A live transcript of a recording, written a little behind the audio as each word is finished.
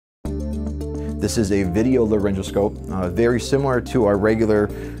This is a video laryngoscope, very similar to our regular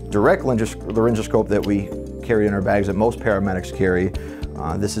direct laryngoscope that we carry in our bags that most paramedics carry.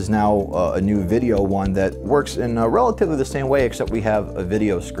 This is now a new video one that works in relatively the same way, except we have a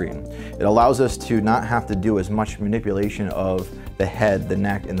video screen. It allows us to not have to do as much manipulation of the head, the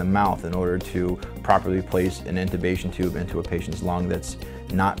neck, and the mouth in order to properly place an intubation tube into a patient's lung that's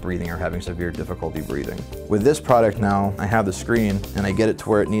not breathing or having severe difficulty breathing. With this product now, I have the screen and I get it to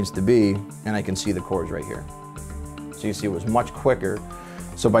where it needs to be, and I can see the cords right here. So you see it was much quicker.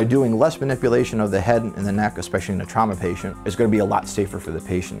 So by doing less manipulation of the head and the neck, especially in a trauma patient, it's going to be a lot safer for the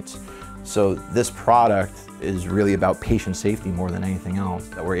patients. So this product is really about patient safety more than anything else,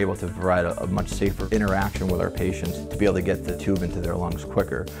 that we're able to provide a much safer interaction with our patients to be able to get the tube into their lungs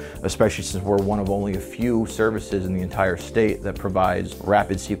quicker, especially since we're one of only a few services in the entire state that provides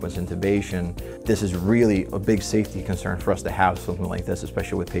rapid sequence intubation. This is really a big safety concern for us to have something like this,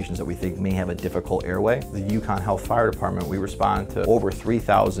 especially with patients that we think may have a difficult airway. The UConn Health Fire Department, we respond to over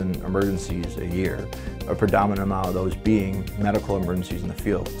 3,000 emergencies a year, a predominant amount of those being medical emergencies in the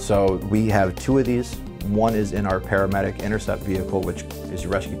field. So we have 2 of these. One is in our paramedic intercept vehicle, which is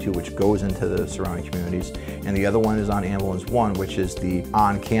Rescue 2, which goes into the surrounding communities. And the other one is on Ambulance 1, which is the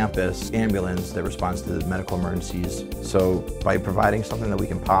on-campus ambulance that responds to the medical emergencies. So by providing something that we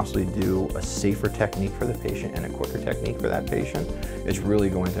can possibly do a safer technique for the patient and a quicker technique for that patient, it's really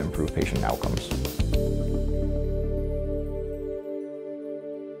going to improve patient outcomes.